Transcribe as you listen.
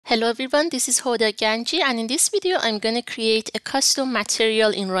Hello everyone, this is Hoda Ganji, and in this video I'm going to create a custom material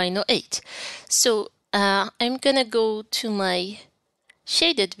in Rhino 8. So I'm going to go to my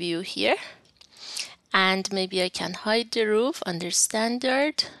shaded view here, and maybe I can hide the roof under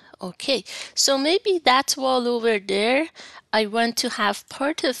standard. Okay, so maybe that wall over there, I want to have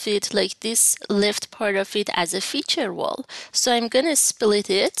part of it, like this left part of it, as a feature wall. So I'm going to split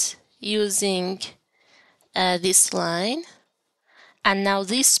it using this line. And now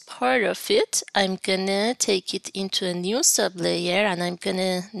this part of it, I'm gonna take it into a new sublayer and I'm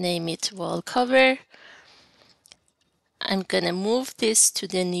gonna name it wall cover. I'm gonna move this to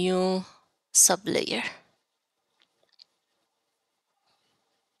the new sublayer.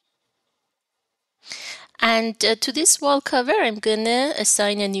 And to this wall cover, I'm gonna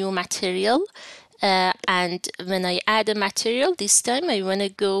assign a new material. And when I add a material, this time I wanna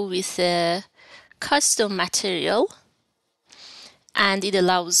go with a custom material. And it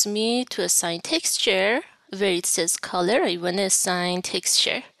allows me to assign texture. Where it says color, I want to assign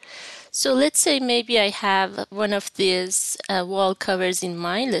texture. So let's say maybe I have one of these wall covers in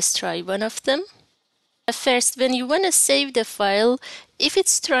mind. Let's try one of them. First, when you want to save the file, if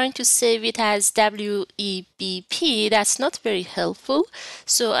it's trying to save it as WEBP, that's not very helpful.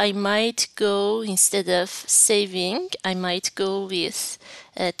 So I might go, instead of saving, I might go with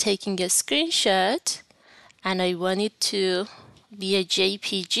taking a screenshot, and I want it to be a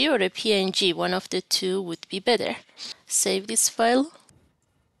JPG or a PNG. One of the two would be better. Save this file.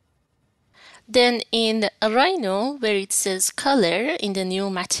 Then in Rhino, where it says color in the new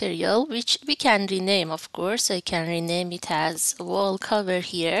material, which we can rename, of course, I can rename it as wall cover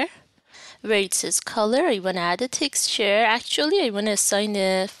here. Where it says color, I want to add a texture. Actually, I want to assign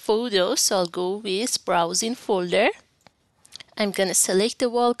a photo, so I'll go with browsing folder. I'm going to select the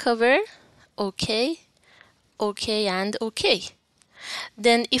wall cover. OK, OK, and OK.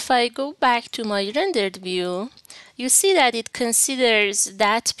 Then if I go back to my rendered view, you see that it considers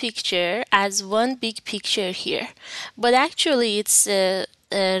that picture as one big picture here. But actually it's a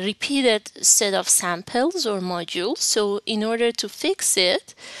repeated set of samples or modules. So in order to fix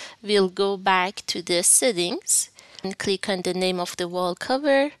it, we'll go back to the settings and click on the name of the wall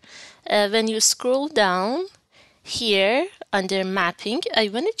cover. When you scroll down here under mapping, I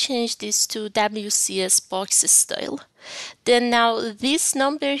want to change this to WCS box style. Then now this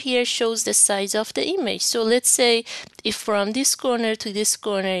number here shows the size of the image. So let's say if from this corner to this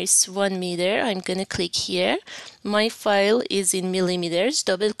corner is 1 meter, I'm going to click here. My file is in millimeters.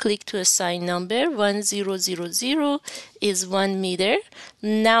 Double click to assign number. 1000 is 1 meter.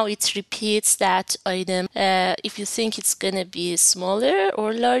 Now it repeats that item. If you think it's going to be smaller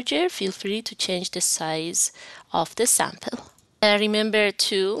or larger, feel free to change the size of the sample. Remember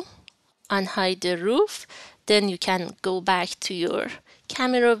to unhide the roof. Then you can go back to your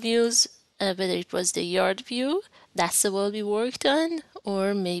camera views, whether it was the yard view, that's the wall we worked on,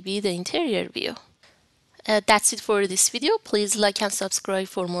 or maybe the interior view. That's it for this video. Please like and subscribe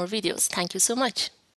for more videos. Thank you so much.